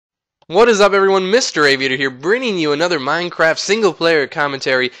What is up, everyone? Mr. Aviator here, bringing you another Minecraft single-player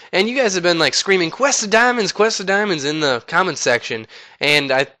commentary. And you guys have been like screaming Quest of Diamonds in the comments section.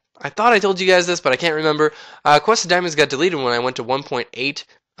 And I thought I told you guys this, but I can't remember. Quest of Diamonds got deleted when I went to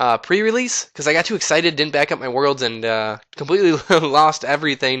 1.8 pre-release because I got too excited, didn't back up my worlds, and completely lost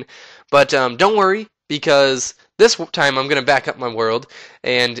everything. But don't worry, because this time I'm going to back up my world,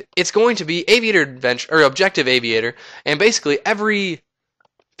 and it's going to be Aviator Adventure or Objective Aviator, and basically every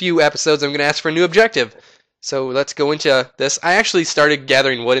few episodes I'm going to ask for a new objective. So let's go into this. I actually started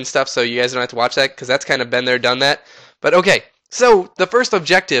gathering wood and stuff, so you guys don't have to watch that because that's kind of been there, done that. But okay, so the first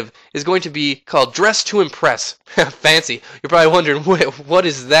objective is going to be called Dress to Impress. Fancy. You're probably wondering, what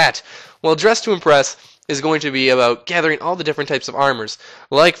is that? Well, Dress to Impress is going to be about gathering all the different types of armors.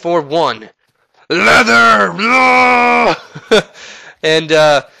 Like for one, leather!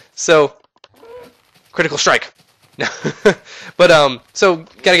 And so, critical strike. But so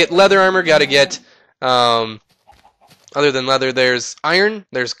gotta get leather armor, gotta get other than leather, there's iron,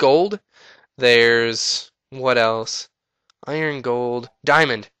 there's gold, there's what else? Iron, gold,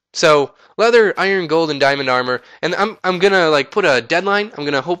 diamond. So leather, iron, gold, and diamond armor. And I'm gonna like put a deadline. I'm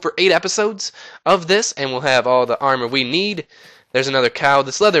gonna hope for 8 episodes of this, and we'll have all the armor we need. There's another cow.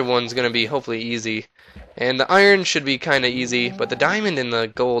 This leather one's gonna be hopefully easy. And the iron should be kinda easy, but the diamond and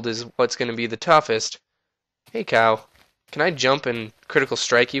the gold is what's gonna be the toughest. Hey cow, can I jump and critical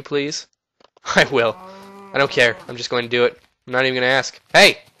strike you, please? I will. I don't care. I'm just going to do it. I'm not even going to ask.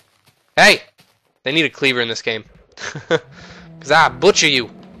 Hey! Hey! They need a cleaver in this game. Because I'll butcher you.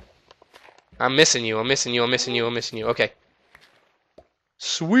 I'm missing you. I'm missing you. I'm missing you. I'm missing you. Okay.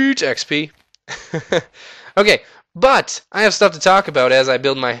 Sweet XP. Okay, but I have stuff to talk about as I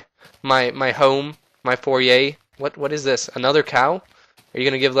build my home, my foyer. What is this? Another cow? Are you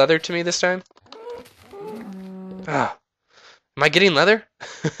going to give leather to me this time? Ah, am I getting leather?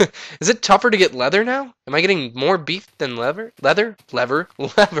 Is it tougher to get leather now? Am I getting more beef than leather? Leather?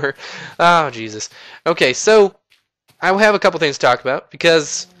 Oh, Jesus. Okay, so I will have a couple things to talk about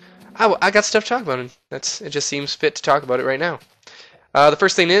because I got stuff to talk about, and it just seems fit to talk about it right now. The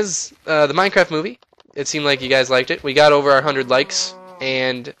first thing is the Minecraft movie. It seemed like you guys liked it. We got over our 100 likes,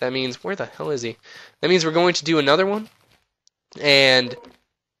 and that means, where the hell is he? That means we're going to do another one. And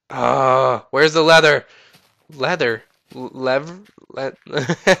where's the leather? Leather. I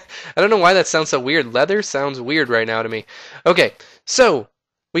don't know why that sounds so weird. Leather sounds weird right now to me. Okay, so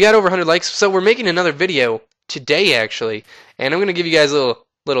we got over 100 likes, so we're making another video today, actually, and I'm going to give you guys a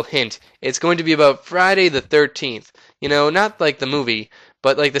little hint. It's going to be about Friday the 13th. You know, not like the movie,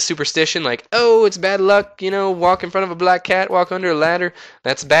 but like the superstition, like, oh, it's bad luck, you know, walk in front of a black cat, walk under a ladder.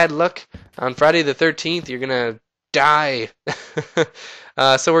 That's bad luck. On Friday the 13th, you're going to die.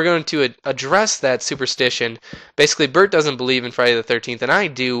 So we're going to address that superstition. Basically, Bert doesn't believe in Friday the 13th, and I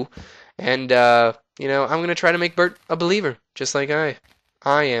do. And, you know, I'm going to try to make Bert a believer, just like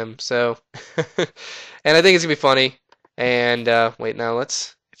I am. So, and I think it's going to be funny. And, wait, now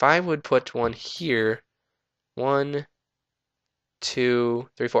if I would put one here. 1, 2,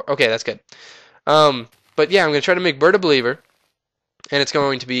 3, 4. Okay, that's good. But yeah, I'm going to try to make Bert a believer. And it's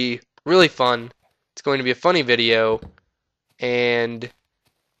going to be really fun. It's going to be a funny video. And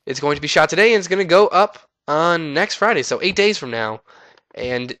it's going to be shot today, and it's going to go up on next Friday, so 8 days from now.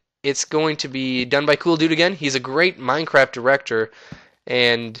 And it's going to be done by Cool Dude again. He's a great Minecraft director,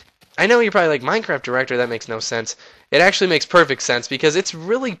 and I know you're probably like, Minecraft director, that makes no sense. It actually makes perfect sense, because it's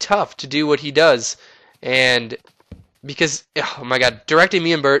really tough to do what he does, and because, oh my god, directing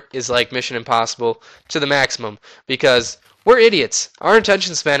me and Bert is like Mission Impossible to the maximum, because we're idiots. Our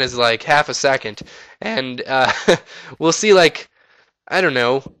attention span is like half a second, and we'll see like, I don't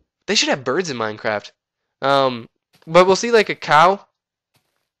know, they should have birds in Minecraft. But we'll see like a cow.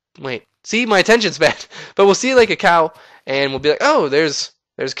 Wait, see, my attention span. But we'll see like a cow, and we'll be like, oh, there's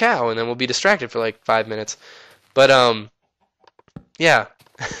a cow, and then we'll be distracted for like 5 minutes. But yeah,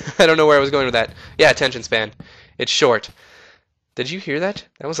 I don't know where I was going with that. Yeah, attention span. It's short. Did you hear that?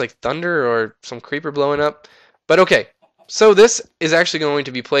 That was like thunder or some creeper blowing up. But okay. So this is actually going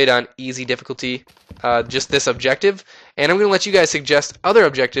to be played on easy difficulty, just this objective, and I'm going to let you guys suggest other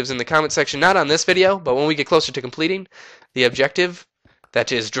objectives in the comment section, not on this video, but when we get closer to completing the objective,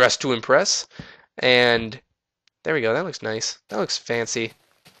 that is Dress to Impress, and there we go, that looks nice, that looks fancy.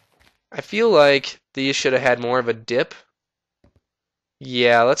 I feel like these should have had more of a dip.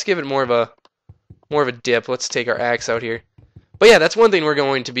 Yeah, let's give it more of a dip. Let's take our axe out here. But yeah, that's one thing we're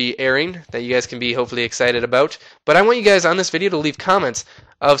going to be airing that you guys can be hopefully excited about. But I want you guys on this video to leave comments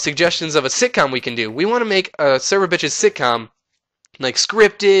of suggestions of a sitcom we can do. We want to make a Server Bitches sitcom like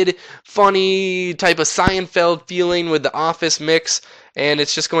scripted, funny type of Seinfeld feeling with the Office mix, and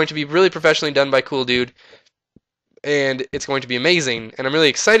it's just going to be really professionally done by Cool Dude, and it's going to be amazing, and I'm really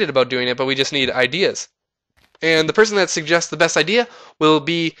excited about doing it, but we just need ideas. And the person that suggests the best idea will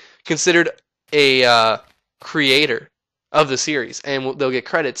be considered a creator of the series, and they'll get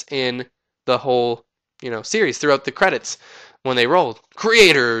credits in the whole, series throughout the credits when they roll.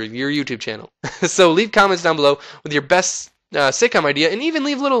 Creator, your YouTube channel. So leave comments down below with your best sitcom idea, and even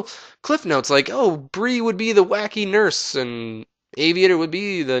leave little cliff notes like, oh, Bree would be the wacky nurse, and Aviator would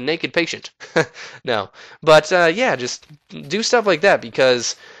be the naked patient. No. But yeah, just do stuff like that,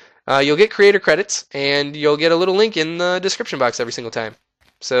 because you'll get creator credits, and you'll get a little link in the description box every single time.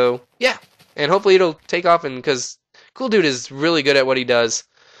 So, yeah. And hopefully it'll take off, and because Cool Dude is really good at what he does.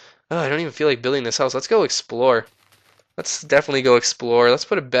 Oh, I don't even feel like building this house. Let's go explore. Let's definitely go explore. Let's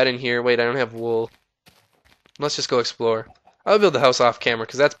put a bed in here. Wait, I don't have wool. Let's just go explore. I'll build the house off camera,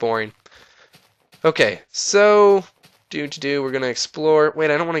 because that's boring. Okay, so we're going to explore.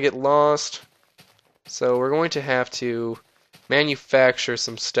 Wait, I don't want to get lost. So we're going to have to manufacture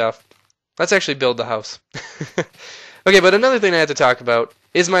some stuff. Let's actually build the house. Okay, but another thing I have to talk about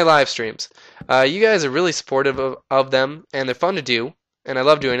is my live streams. You guys are really supportive of them, and they're fun to do, and I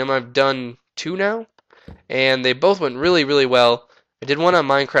love doing them. I've done 2 now, and they both went really, really well. I did one on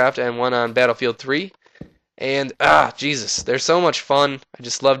Minecraft and one on Battlefield 3, and Jesus, they're so much fun. I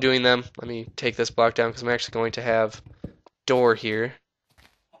just love doing them. Let me take this block down because I'm actually going to have door here.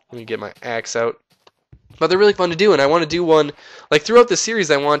 Let me get my axe out. But they're really fun to do, and I want to do one, like throughout the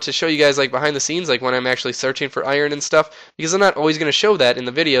series I want to show you guys like behind the scenes, like when I'm actually searching for iron and stuff, because I'm not always going to show that in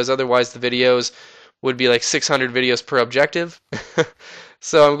the videos, otherwise the videos would be like 600 videos per objective.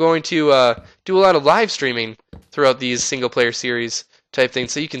 So I'm going to do a lot of live streaming throughout these single player series type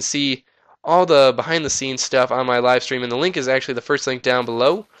things, so you can see all the behind the scenes stuff on my live stream, and the link is actually the first link down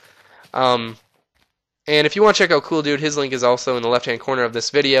below. And if you want to check out Cool Dude, his link is also in the left hand corner of this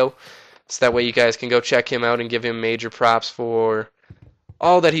video. So that way you guys can go check him out and give him major props for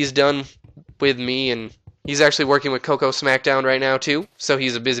all that he's done with me. And he's actually working with Coco Smackdown right now too, so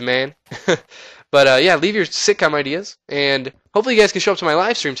he's a busy man. But yeah, leave your sitcom ideas, and hopefully you guys can show up to my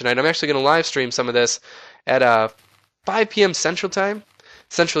live stream tonight. I'm actually going to live stream some of this at 5 p.m. Central Time,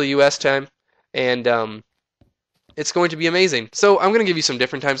 Central U.S. Time, and it's going to be amazing. So I'm going to give you some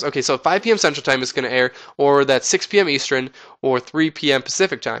different times. Okay, so 5 p.m. Central Time is going to air, or that's 6 p.m. Eastern, or 3 p.m.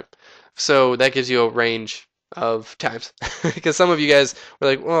 Pacific Time. So that gives you a range of times. Because some of you guys were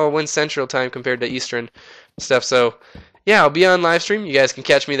like, well, when's Central Time compared to Eastern stuff? So yeah, I'll be on live stream. You guys can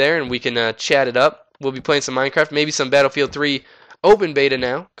catch me there, and we can chat it up. We'll be playing some Minecraft, maybe some Battlefield 3 open beta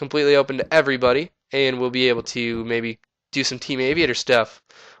now, completely open to everybody. And we'll be able to maybe do some Team Aviator stuff,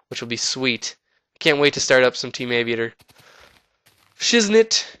 which will be sweet. Can't wait to start up some Team Aviator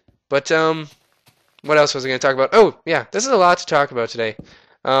shiznit. But what else was I going to talk about? Oh, yeah, this is a lot to talk about today.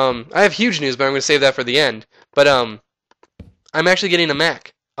 I have huge news, but I'm going to save that for the end. But I'm actually getting a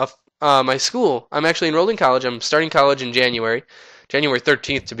Mac. My school, I'm actually enrolled in college. I'm starting college in January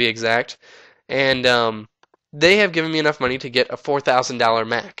 13th to be exact. And they have given me enough money to get a $4,000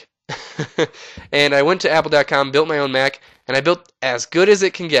 Mac. And I went to Apple.com, built my own Mac, and I built as good as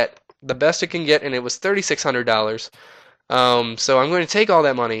it can get, the best it can get, and it was $3,600. So I'm going to take all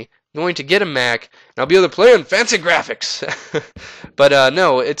that money, I'm going to get a Mac, and I'll be able to play on fancy graphics. But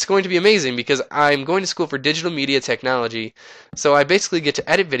no, it's going to be amazing because I'm going to school for digital media technology, so I basically get to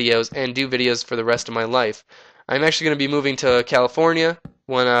edit videos and do videos for the rest of my life. I'm actually going to be moving to California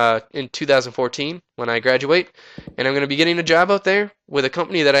in 2014 when I graduate, and I'm going to be getting a job out there with a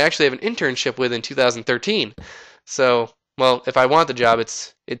company that I actually have an internship with in 2013. So, well, if I want the job,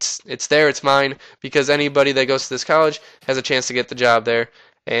 it's there, it's mine, because anybody that goes to this college has a chance to get the job there.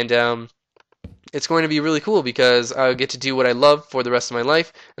 And it's going to be really cool because I'll get to do what I love for the rest of my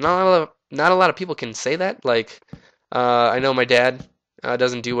life. And not a lot of people can say that. Like, I know my dad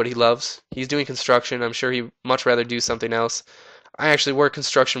doesn't do what he loves. He's doing construction. I'm sure he'd much rather do something else. I actually work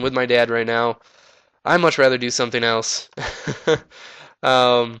construction with my dad right now. I'd much rather do something else. But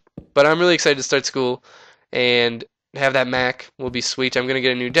I'm really excited to start school and have that Mac. Will be sweet. I'm going to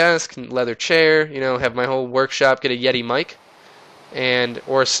get a new desk, leather chair, have my whole workshop, get a Yeti mic.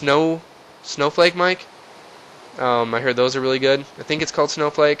 Or a snowflake mic. I heard those are really good. I think it's called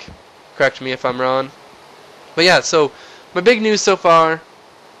Snowflake. Correct me if I'm wrong. But yeah, so my big news so far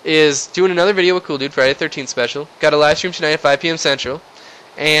is doing another video with Cool Dude, Friday the 13th special. Got a live stream tonight at 5 p.m. Central.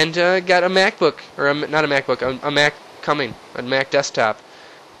 And got a MacBook, or not a MacBook, a Mac coming, a Mac desktop.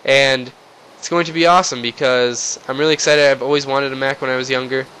 And it's going to be awesome because I'm really excited. I've always wanted a Mac when I was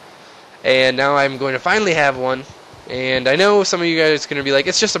younger. And now I'm going to finally have one. And I know some of you guys are going to be like,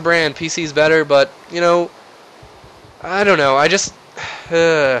 it's just a brand, PC's better, but, I don't know.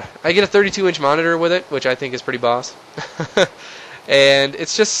 I get a 32-inch monitor with it, which I think is pretty boss. And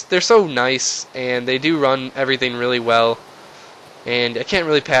it's just, they're so nice, and they do run everything really well. And I can't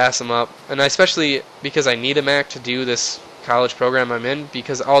really pass them up. And especially because I need a Mac to do this college program I'm in,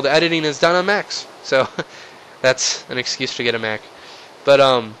 because all the editing is done on Macs. So that's an excuse to get a Mac. But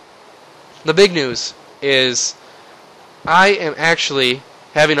the big news is I am actually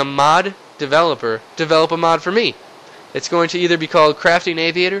having a mod developer develop a mod for me. It's going to either be called Crafting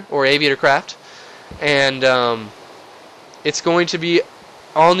Aviator or AviatorCraft, and it's going to be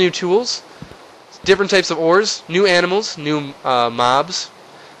all new tools, different types of ores, new animals, new mobs,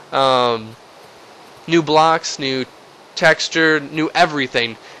 new blocks, new texture, new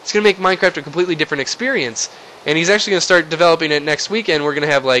everything. It's going to make Minecraft a completely different experience, and he's actually going to start developing it next weekend. We're going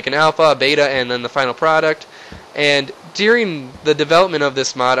to have like an alpha, a beta, and then the final product. And during the development of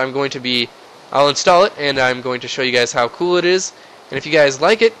this mod, I'll install it, and I'm going to show you guys how cool it is. And if you guys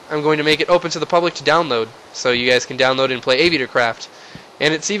like it, I'm going to make it open to the public to download, so you guys can download and play AviatorCraft.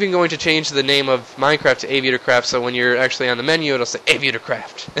 And it's even going to change the name of Minecraft to AviatorCraft, so when you're actually on the menu, it'll say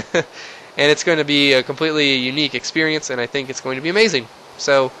AviatorCraft. And it's going to be a completely unique experience, and I think it's going to be amazing.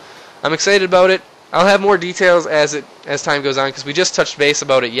 So I'm excited about it. I'll have more details as time goes on, because we just touched base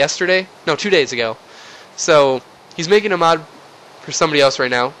about it 2 days ago. So he's making a mod for somebody else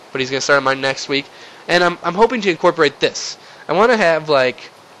right now, but he's going to start on mine next week. And I'm hoping to incorporate this. I want to have like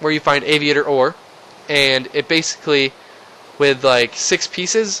where you find Aviator ore, and it basically with like 6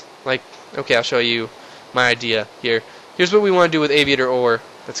 pieces. Like, okay, I'll show you my idea here. Here's what we want to do with Aviator ore.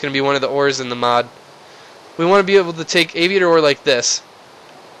 That's going to be one of the ores in the mod. We want to be able to take Aviator ore like this,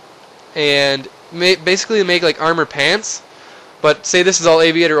 and basically make like armor pants. But say this is all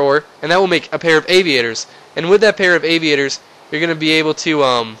Aviator ore, and that will make a pair of aviators. And with that pair of aviators, you're going to be able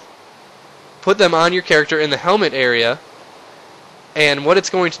to put them on your character in the helmet area. And what it's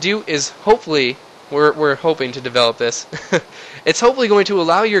going to do is, hopefully, we're hoping to develop this. It's hopefully going to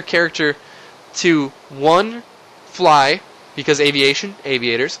allow your character to, 1, fly, because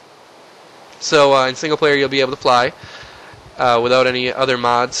aviators. So in single player you'll be able to fly without any other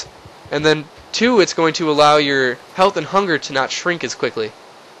mods. And then 2, it's going to allow your health and hunger to not shrink as quickly.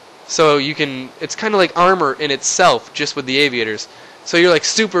 So it's kind of like armor in itself, just with the aviators. So you're like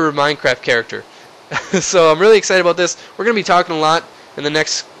super Minecraft character. So I'm really excited about this. We're going to be talking a lot in the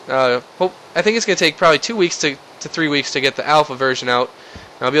next, I think it's going to take probably 2 weeks to 3 weeks to get the alpha version out.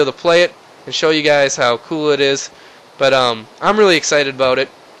 And I'll be able to play it and show you guys how cool it is. But I'm really excited about it.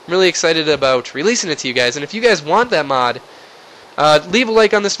 I'm really excited about releasing it to you guys. And if you guys want that mod, leave a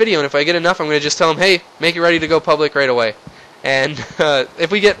like on this video. And if I get enough, I'm going to just tell them, hey, make it ready to go public right away. And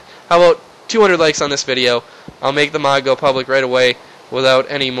if we get, how about 200 likes on this video, I'll make the mod go public right away without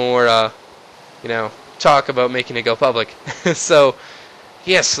any more talk about making it go public. So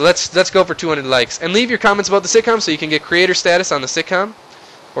yes, let's go for 200 likes, and leave your comments about the sitcom so you can get creator status on the sitcom,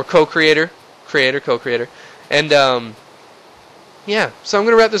 or co-creator, co-creator. And yeah, so I'm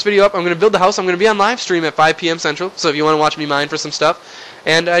gonna wrap this video up. I'm gonna build the house. I'm gonna be on live stream at 5 p.m. Central, so if you want to watch me mine for some stuff.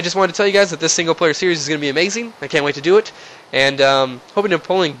 And I just wanted to tell you guys that this single player series is gonna be amazing. I can't wait to do it, and hoping to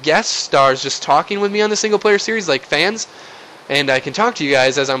pull in guest stars just talking with me on the single player series, like fans, and I can talk to you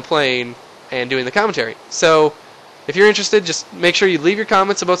guys as I'm playing and doing the commentary. So if you're interested, just make sure you leave your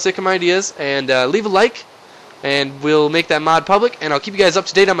comments about sitcom ideas, and leave a like, and we'll make that mod public. And I'll keep you guys up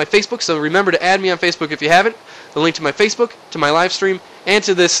to date on my Facebook, so remember to add me on Facebook if you haven't. The link to my Facebook, to my live stream, and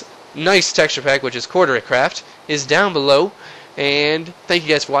to this nice texture pack, which is AviatorCraft, is down below. And thank you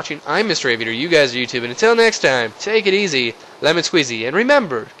guys for watching. I'm Mr. Aviator, you guys are YouTube, and until next time, take it easy, lemon squeezy. And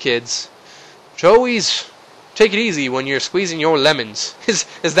remember, kids, to always take it easy when you're squeezing your lemons.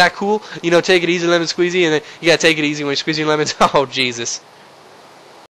 Is that cool? You know, take it easy, lemon squeezy, and then you gotta take it easy when you're squeezing lemons. Oh, Jesus.